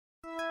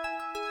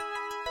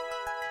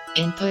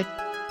Input,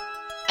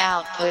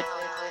 output.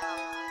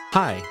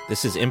 Hi,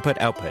 this is Input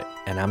Output,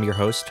 and I'm your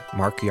host,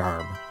 Mark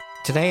Yarm.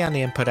 Today on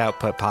the Input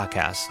Output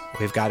podcast,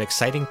 we've got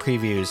exciting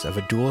previews of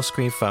a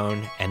dual-screen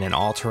phone and an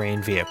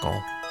all-terrain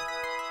vehicle.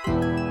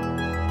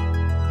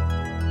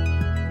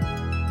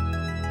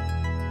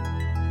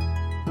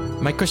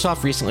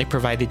 Microsoft recently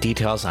provided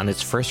details on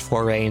its first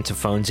foray into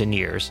phones in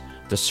years,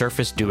 the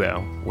Surface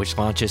Duo, which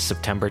launches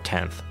September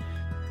 10th.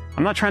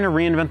 I'm not trying to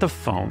reinvent the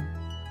phone,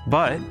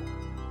 but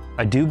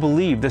I do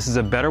believe this is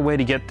a better way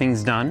to get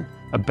things done,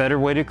 a better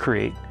way to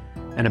create,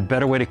 and a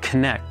better way to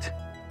connect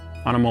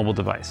on a mobile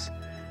device.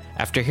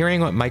 After hearing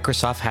what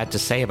Microsoft had to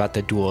say about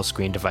the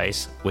dual-screen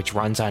device, which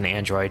runs on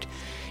Android,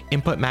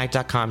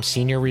 InputMag.com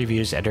senior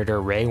reviews editor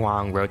Ray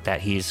Wang wrote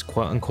that he's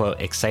quote-unquote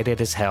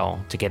excited as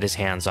hell to get his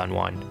hands on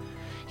one.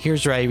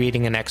 Here's Ray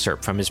reading an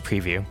excerpt from his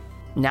preview.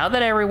 Now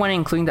that everyone,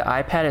 including the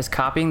iPad, is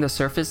copying the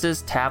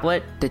Surface's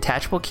tablet,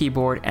 detachable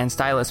keyboard, and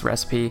stylus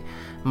recipe,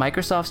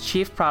 Microsoft's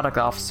Chief Product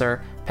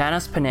Officer,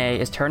 Panos Panay,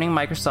 is turning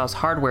Microsoft's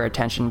hardware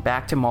attention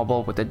back to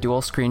mobile with the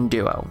dual-screen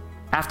Duo.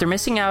 After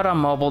missing out on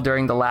mobile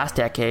during the last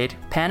decade,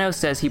 Panos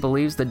says he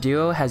believes the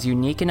Duo has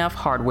unique enough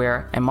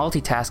hardware and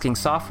multitasking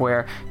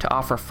software to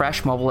offer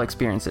fresh mobile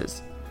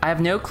experiences. I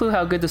have no clue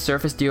how good the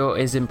Surface Duo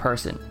is in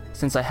person,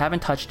 since I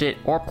haven't touched it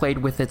or played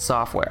with its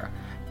software,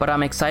 but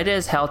I'm excited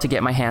as hell to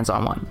get my hands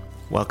on one.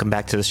 Welcome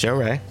back to the show,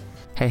 Ray.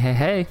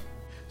 Hey.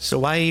 So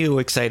why are you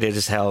excited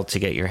as hell to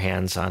get your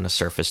hands on a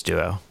Surface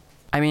Duo?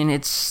 I mean,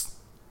 it's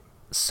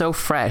so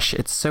fresh.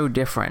 It's so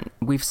different.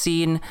 We've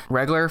seen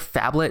regular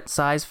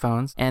phablet-sized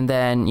phones, and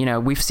then,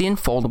 we've seen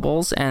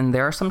foldables, and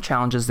there are some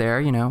challenges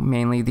there,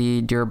 mainly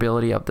the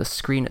durability of the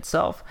screen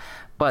itself.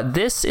 But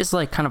this is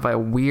like kind of a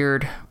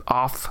weird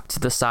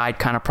off-to-the-side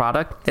kind of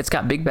product. It's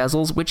got big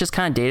bezels, which is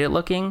kind of dated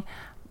looking,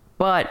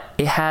 but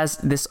it has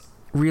this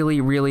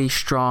really, really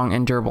strong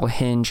and durable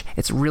hinge.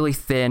 It's really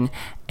thin,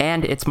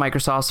 and it's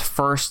Microsoft's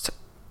first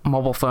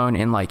mobile phone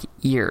in like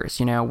years.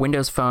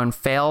 Windows Phone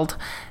failed,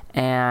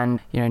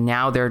 and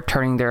now they're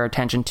turning their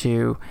attention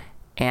to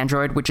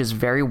Android, which is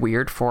very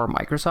weird for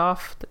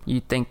Microsoft.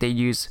 You'd think they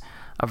use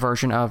a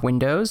version of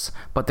Windows,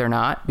 but they're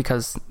not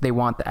because they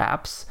want the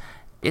apps.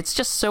 It's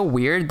just so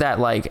weird that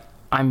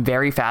I'm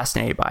very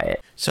fascinated by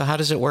it. So how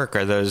does it work?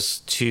 Are those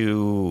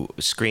two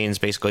screens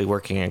basically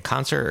working in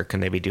concert, or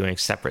can they be doing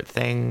separate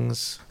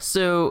things?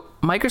 So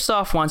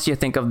Microsoft wants you to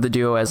think of the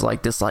Duo as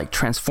this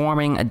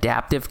transforming,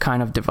 adaptive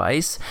kind of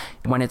device.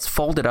 When it's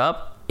folded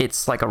up,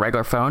 it's like a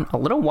regular phone, a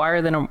little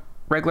wider than a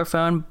regular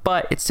phone,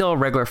 but it's still a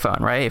regular phone,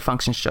 right? It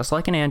functions just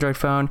like an Android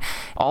phone.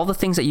 All the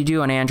things that you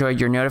do on Android,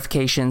 your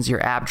notifications,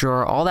 your app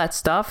drawer, all that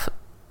stuff,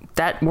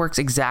 that works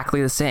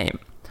exactly the same.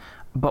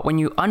 But when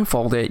you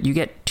unfold it, you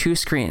get two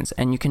screens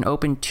and you can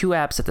open two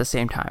apps at the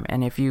same time.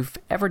 And if you've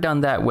ever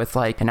done that with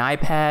an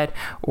iPad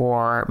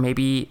or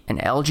maybe an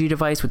LG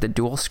device with a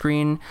dual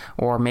screen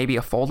or maybe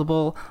a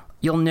foldable,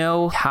 you'll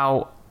know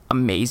how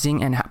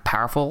amazing and how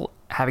powerful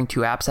having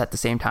two apps at the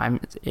same time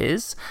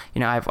is.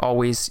 I've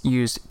always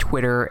used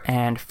Twitter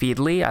and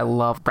Feedly. I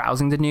love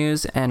browsing the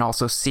news and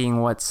also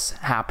seeing what's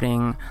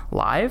happening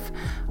live.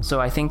 So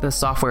I think the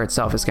software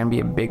itself is going to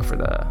be big for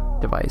the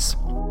device.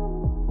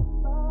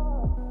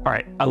 All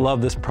right, I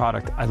love this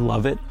product. I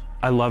love it.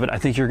 I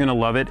think you're gonna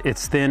love it.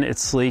 It's thin, it's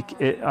sleek.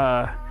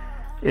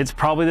 It's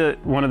probably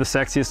one of the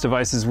sexiest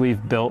devices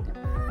we've built.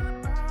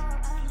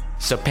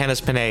 So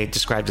Panos Panay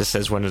described this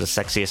as one of the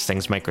sexiest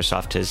things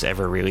Microsoft has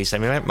ever released. I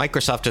mean,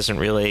 Microsoft isn't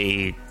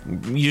really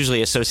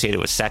usually associated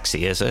with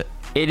sexy, is it?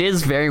 It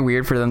is very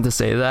weird for them to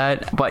say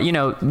that, but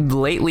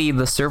lately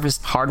the Surface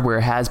hardware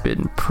has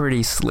been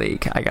pretty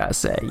sleek, I gotta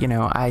say.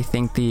 I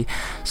think the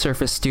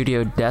Surface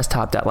Studio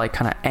desktop that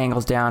kind of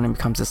angles down and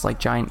becomes this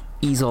giant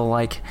easel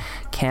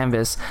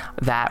canvas,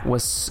 that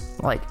was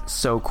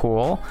so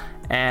cool.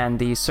 And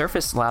the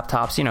Surface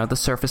laptops, the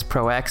Surface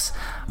Pro X,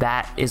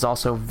 that is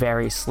also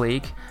very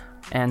sleek.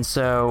 And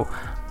so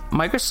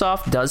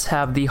Microsoft does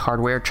have the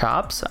hardware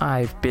chops.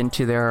 I've been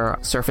to their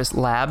Surface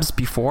labs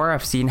before.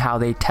 I've seen how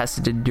they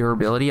tested the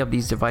durability of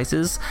these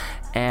devices,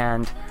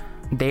 and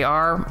they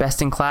are best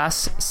in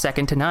class,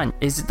 second to none.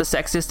 Is it the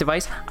sexiest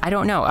device? I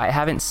don't know. I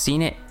haven't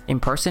seen it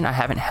in person. I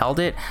haven't held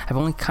it. I've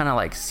only kind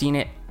of seen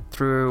it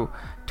through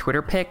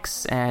Twitter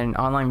pics and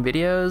online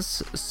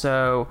videos,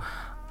 so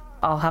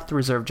I'll have to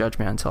reserve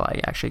judgment until I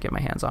actually get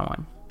my hands on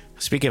one.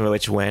 Speaking of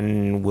which,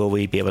 when will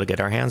we be able to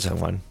get our hands on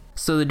one?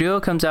 So the Duo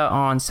comes out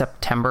on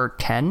September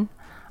 10,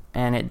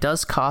 and it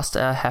does cost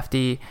a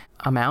hefty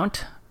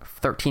amount,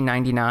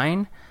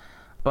 $13.99.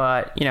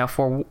 But,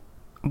 for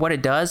what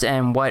it does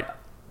and what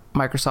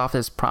Microsoft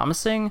is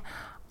promising,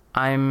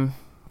 I'm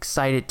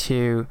excited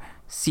to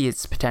see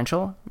its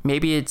potential.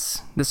 Maybe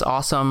it's this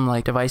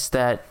awesome device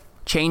that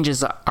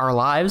changes our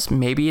lives.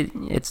 Maybe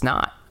it's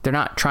not. They're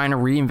not trying to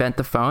reinvent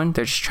the phone.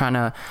 They're just trying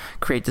to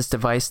create this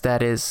device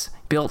that is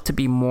built to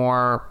be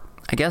more,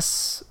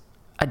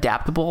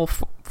 adaptable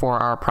for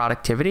our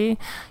productivity.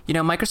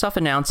 Microsoft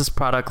announced this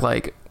product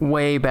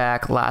way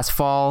back last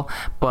fall,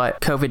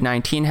 but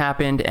COVID-19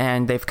 happened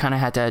and they've kind of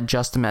had to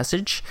adjust the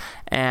message.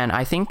 And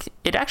I think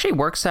it actually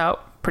works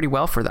out pretty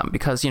well for them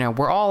because,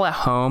 we're all at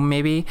home,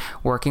 maybe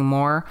working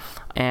more.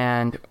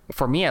 And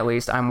for me, at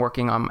least, I'm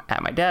working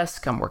at my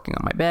desk. I'm working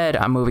on my bed.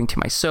 I'm moving to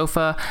my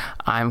sofa.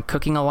 I'm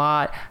cooking a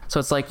lot. So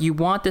it's like you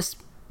want this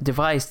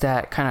device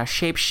that kind of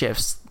shape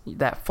shifts,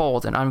 that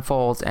folds and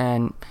unfolds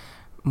and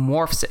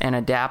morphs and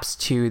adapts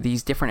to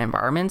these different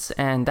environments.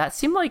 And that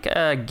seemed like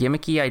a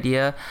gimmicky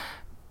idea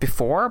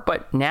before,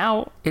 but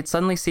now it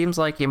suddenly seems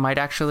like it might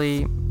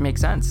actually make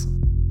sense.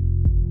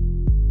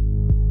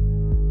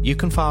 You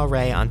can follow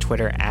Ray on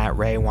Twitter at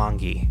Ray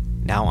Wangi.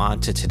 Now on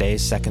to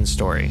today's second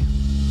story.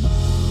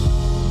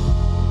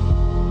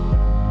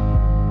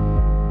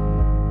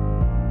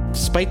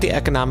 Despite the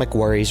economic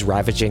worries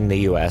ravaging the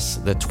U.S.,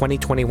 the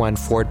 2021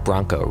 Ford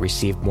Bronco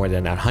received more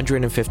than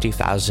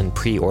 150,000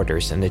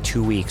 pre-orders in the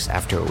 2 weeks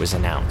after it was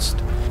announced.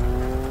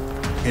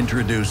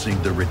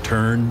 Introducing the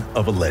return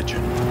of a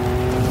legend.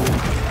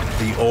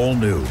 The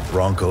all-new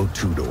Bronco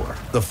two-door,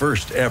 the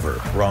first ever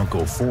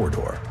Bronco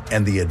four-door,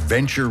 and the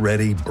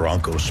adventure-ready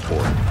Bronco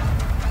Sport.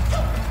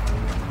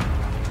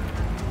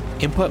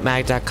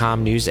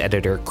 InputMag.com news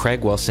editor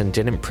Craig Wilson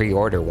didn't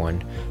pre-order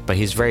one, but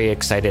he's very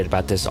excited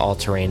about this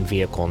all-terrain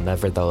vehicle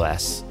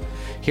nevertheless.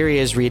 Here he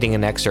is reading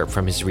an excerpt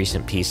from his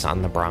recent piece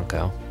on the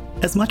Bronco.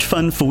 As much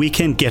fun for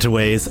weekend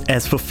getaways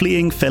as for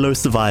fleeing fellow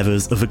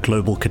survivors of a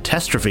global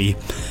catastrophe,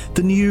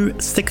 the new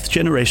 6th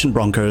generation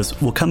Broncos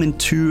will come in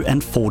 2-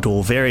 and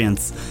 4-door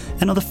variants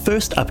and are the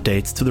first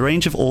updates to the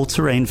range of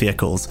all-terrain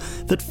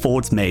vehicles that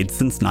Ford's made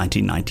since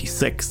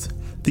 1996.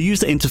 The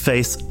user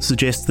interface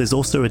suggests there's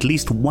also at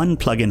least one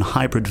plug-in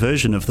hybrid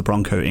version of the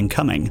Bronco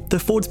incoming, though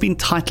Ford's been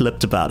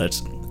tight-lipped about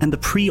it, and the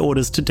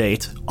pre-orders to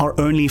date are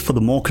only for the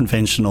more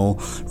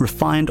conventional,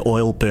 refined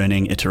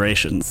oil-burning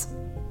iterations.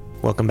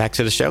 Welcome back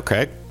to the show,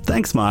 Craig.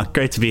 Thanks, Mark.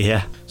 Great to be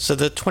here. So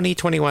the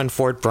 2021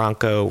 Ford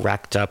Bronco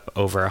racked up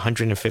over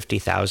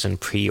 150,000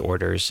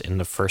 pre-orders in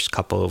the first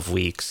couple of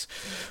weeks.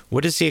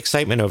 What is the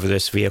excitement over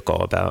this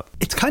vehicle about?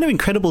 It's kind of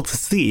incredible to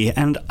see,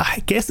 and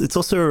I guess it's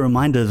also a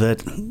reminder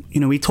that,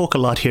 we talk a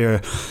lot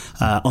here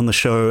on the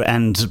show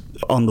and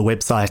on the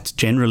website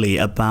generally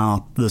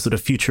about the sort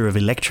of future of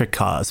electric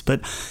cars,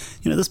 but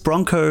this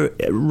Bronco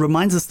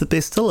reminds us that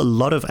there's still a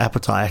lot of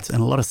appetite and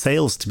a lot of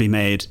sales to be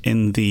made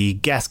in the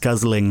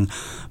gas-guzzling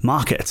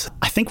market.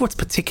 I think what's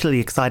particularly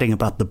exciting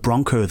about the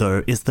Bronco,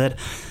 though, is that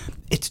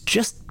it's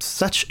just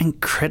such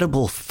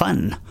incredible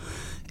fun.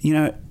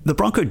 The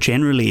Bronco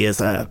generally is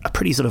a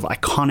pretty sort of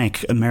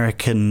iconic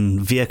American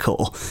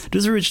vehicle. It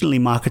was originally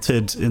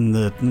marketed in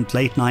the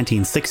late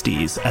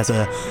 1960s as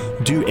a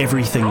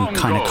do-everything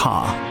kind of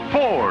car.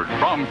 Ford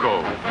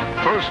Bronco,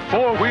 first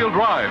four-wheel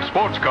drive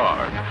sports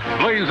car,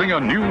 blazing a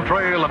new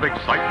trail of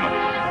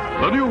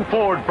excitement. The new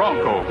Ford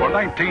Bronco for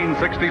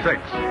 1966,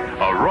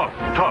 a rough,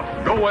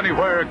 tough,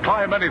 go-anywhere,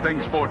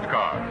 climb-anything sports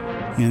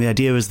car. The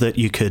idea was that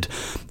you could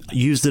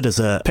use it as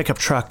a pickup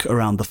truck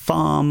around the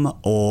farm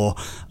or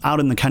out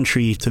in the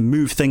country to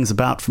move things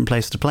about from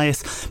place to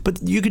place, but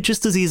you could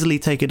just as easily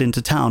take it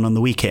into town on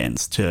the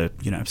weekends to,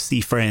 see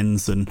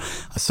friends and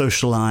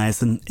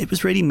socialize, and it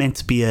was really meant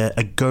to be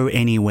a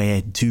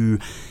go-anywhere, do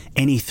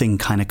anything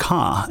kind of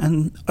car.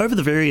 And over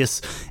the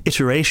various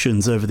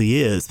iterations over the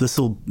years, this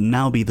will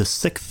now be the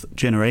 6th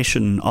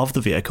generation of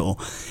the vehicle.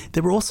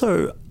 There were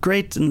also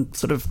great and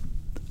sort of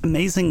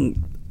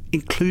amazing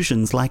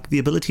inclusions like the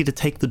ability to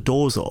take the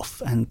doors off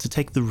and to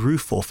take the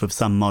roof off of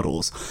some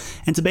models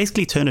and to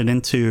basically turn it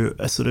into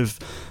a sort of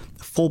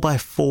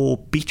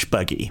 4x4 beach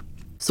buggy.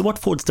 So what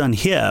Ford's done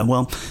here,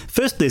 well,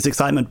 first there's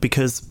excitement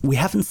because we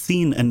haven't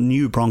seen a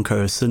new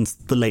Bronco since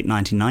the late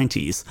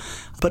 1990s,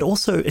 but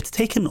also it's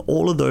taken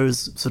all of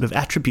those sort of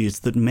attributes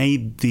that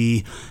made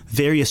the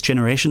various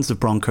generations of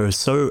Broncos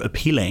so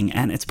appealing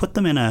and it's put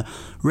them in a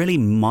really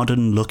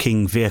modern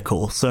looking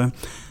vehicle. So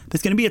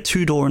there's going to be a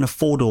 2-door and a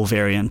 4-door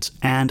variant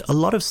and a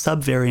lot of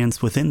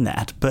sub-variants within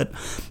that. But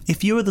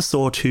if you are the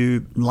sort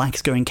who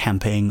likes going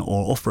camping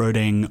or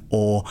off-roading,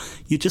 or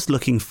you're just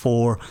looking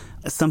for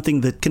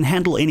something that can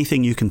handle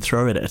anything you can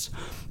throw at it,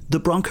 the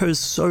Bronco is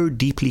so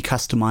deeply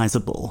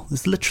customizable.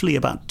 There's literally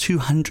about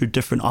 200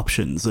 different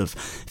options of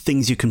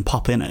things you can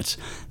pop in it,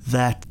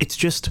 that it's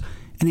just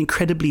an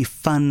incredibly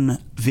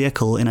fun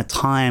vehicle in a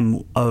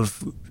time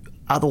of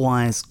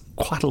otherwise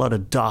quite a lot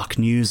of dark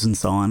news and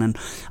so on. And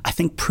I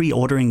think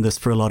pre-ordering this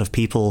for a lot of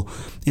people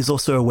is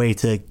also a way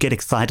to get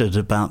excited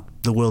about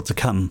the world to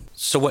come.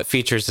 So what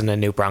features in the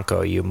new Bronco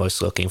are you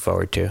most looking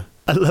forward to?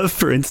 I love,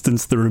 for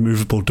instance, the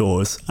removable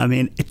doors. I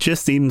mean, it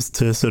just seems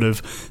to sort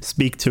of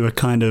speak to a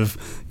kind of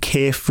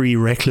carefree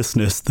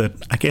recklessness that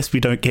I guess we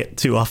don't get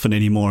too often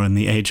anymore in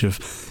the age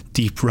of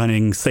deep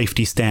running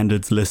safety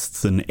standards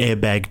lists and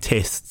airbag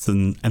tests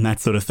and that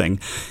sort of thing.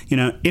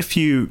 If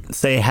you,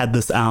 say, had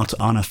this out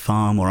on a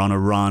farm or on a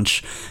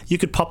ranch, you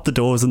could pop the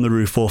doors and the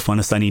roof off on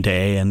a sunny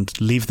day and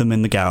leave them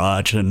in the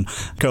garage and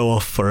go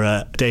off for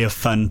a day of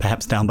fun,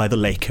 perhaps down by the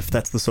lake, if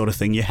that's the sort of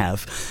thing you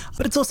have.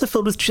 But it's also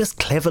filled with just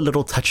clever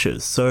little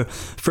touches. So,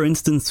 for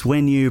instance,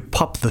 when you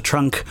pop the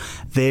trunk,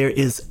 there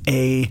is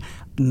a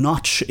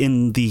notch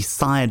in the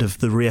side of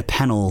the rear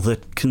panel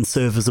that can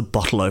serve as a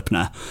bottle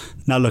opener.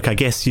 Now look, I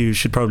guess you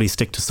should probably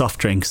stick to soft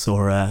drinks,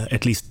 or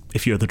at least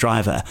if you're the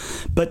driver.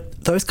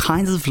 But those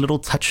kinds of little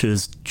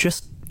touches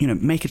just,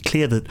 make it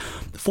clear that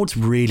Ford's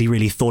really,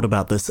 really thought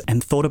about this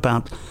and thought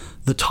about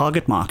the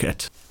target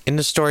market. In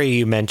the story,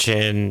 you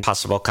mentioned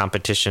possible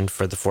competition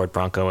for the Ford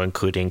Bronco,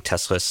 including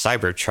Tesla's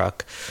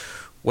Cybertruck.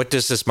 What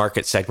does this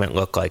market segment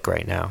look like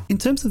right now? In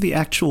terms of the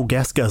actual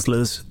gas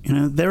guzzlers,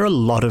 there are a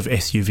lot of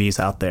SUVs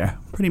out there.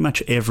 Pretty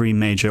much every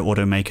major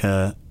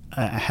automaker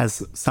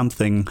has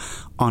something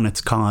on its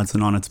cards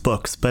and on its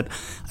books, but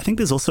I think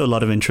there's also a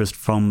lot of interest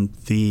from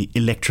the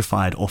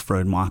electrified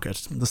off-road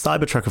market. The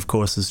Cybertruck, of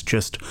course, has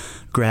just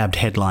grabbed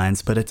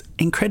headlines, but it's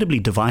incredibly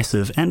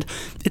divisive, and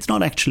it's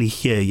not actually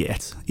here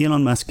yet.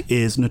 Elon Musk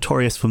is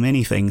notorious for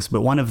many things,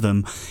 but one of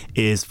them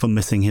is for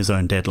missing his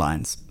own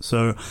deadlines.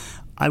 So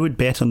I would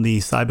bet on the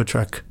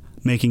Cybertruck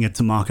making it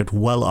to market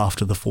well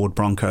after the Ford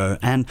Bronco,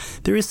 and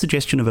there is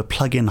suggestion of a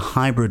plug-in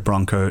hybrid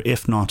Bronco,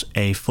 if not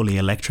a fully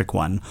electric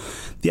one.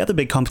 The other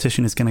big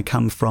competition is going to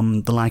come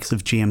from the likes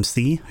of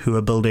GMC, who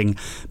are building,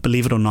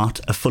 believe it or not,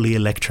 a fully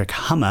electric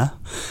Hummer.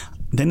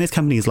 Then there's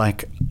companies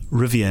like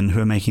Rivian, who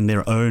are making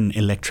their own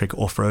electric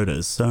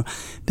off-roaders. So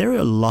there are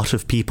a lot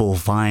of people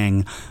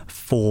vying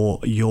for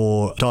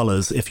your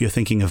dollars if you're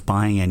thinking of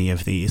buying any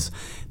of these.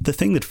 The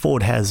thing that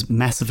Ford has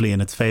massively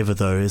in its favor,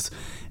 though, is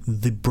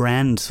the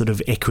brand sort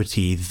of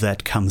equity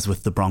that comes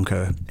with the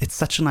Bronco. It's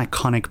such an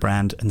iconic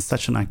brand and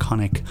such an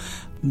iconic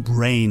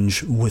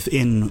range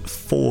within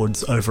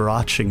Ford's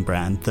overarching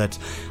brand that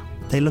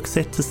they look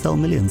set to sell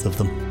millions of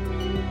them.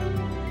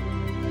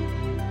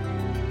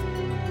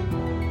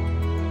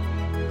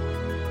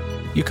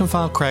 You can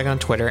follow Craig on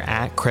Twitter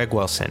at Craig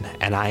Wilson,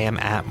 and I am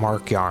at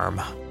Mark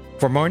Yarm.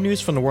 For more news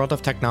from the world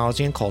of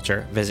technology and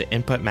culture, visit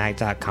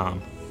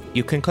inputmag.com.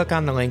 You can click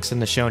on the links in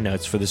the show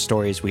notes for the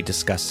stories we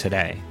discussed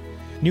today.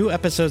 New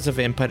episodes of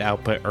Input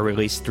Output are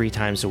released 3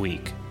 times a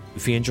week.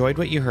 If you enjoyed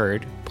what you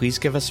heard, please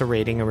give us a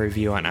rating and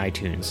review on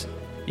iTunes.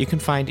 You can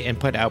find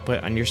Input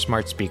Output on your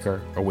smart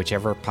speaker or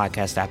whichever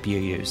podcast app you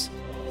use.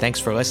 Thanks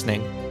for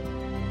listening.